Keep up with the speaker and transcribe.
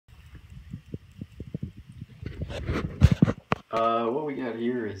What we got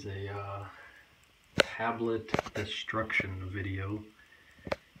here is a tablet destruction video.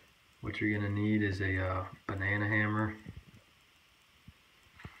 What you're gonna need is a banana hammer,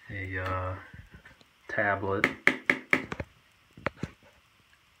 a tablet,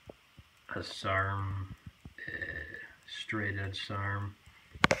 a SARM, straight edge SARM,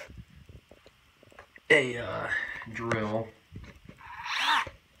 a drill,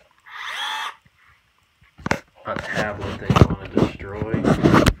 a tablet that you want to destroy,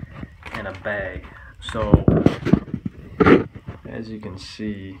 and a bag. So, as you can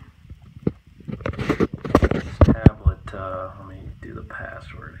see, this tablet, let me do the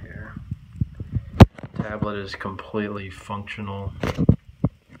password here. Tablet is completely functional.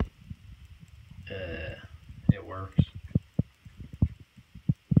 It works.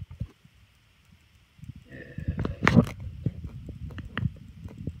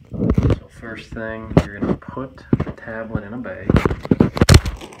 So first thing, you're going to put the tablet in a bag.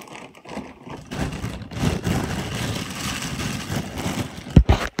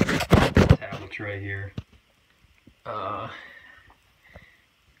 The tablet's right here.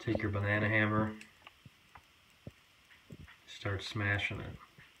 Take your banana hammer, start smashing it.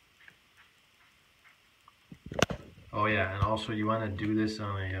 Oh yeah, and also you want to do this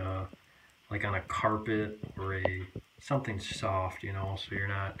on a like on a carpet or something soft, you know, so you're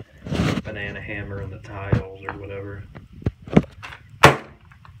not banana hammering the tiles or whatever.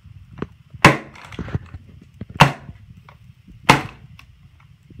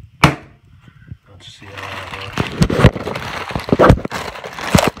 Let's see how that works.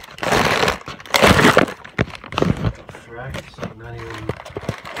 What the frack? It's like not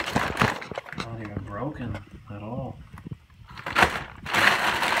even broken at all.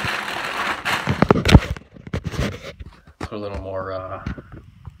 Put a little more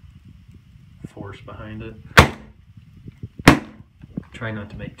force behind it. Try not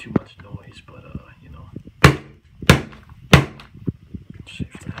to make too much noise, but you know. Let's see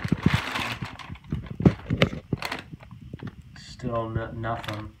if that works. Still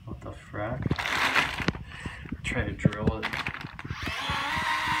nothing. What the frack? Try to drill it.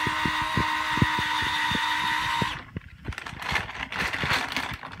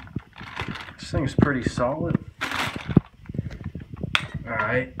 This thing's pretty solid.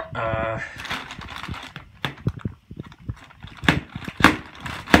 Alright,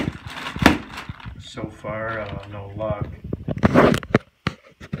 so far, no luck.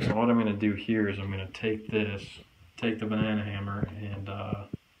 So what I'm going to do here is I'm going to take the banana hammer and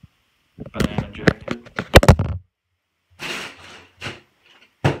banana jacket.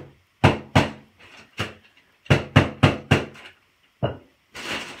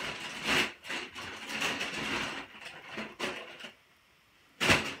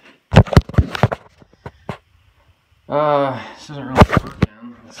 This isn't really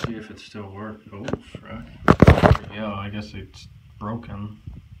working. Let's see if it still works. Oh, right. There we go. I guess it's broken.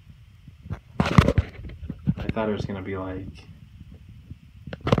 I thought it was going to be like,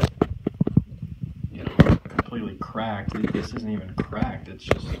 you know, completely cracked. This isn't even cracked. It's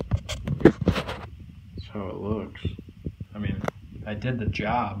just, that's how it looks. I mean, I did the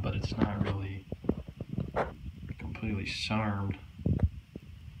job, but it's not really completely SARMed.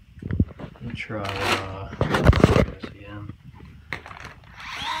 Let me try this again.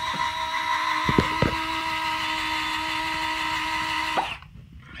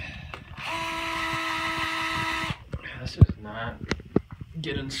 This is not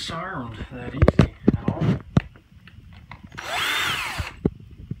getting SARMed that easy at all.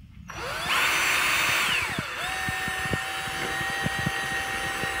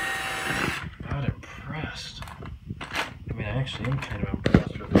 Not impressed. I mean, I actually am kind of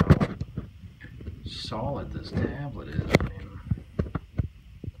impressed with how solid this tablet is. I mean,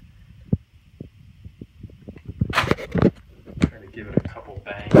 try to give it a couple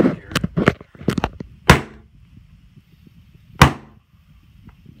bangs here.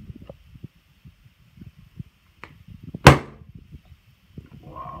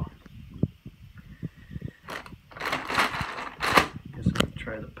 Wow. Guess I'll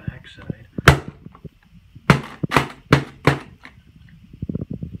try the back side.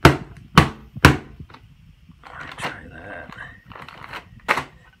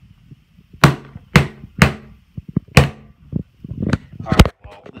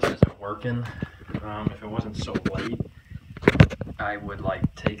 Working. If it wasn't so late, I would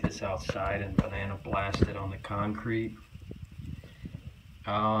like take this outside and banana blast it on the concrete.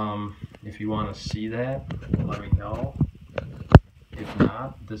 If you want to see that, let me know. If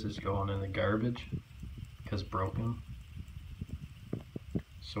not, this is going in the garbage because broken.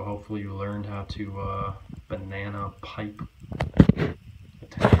 So hopefully you learned how to banana pipe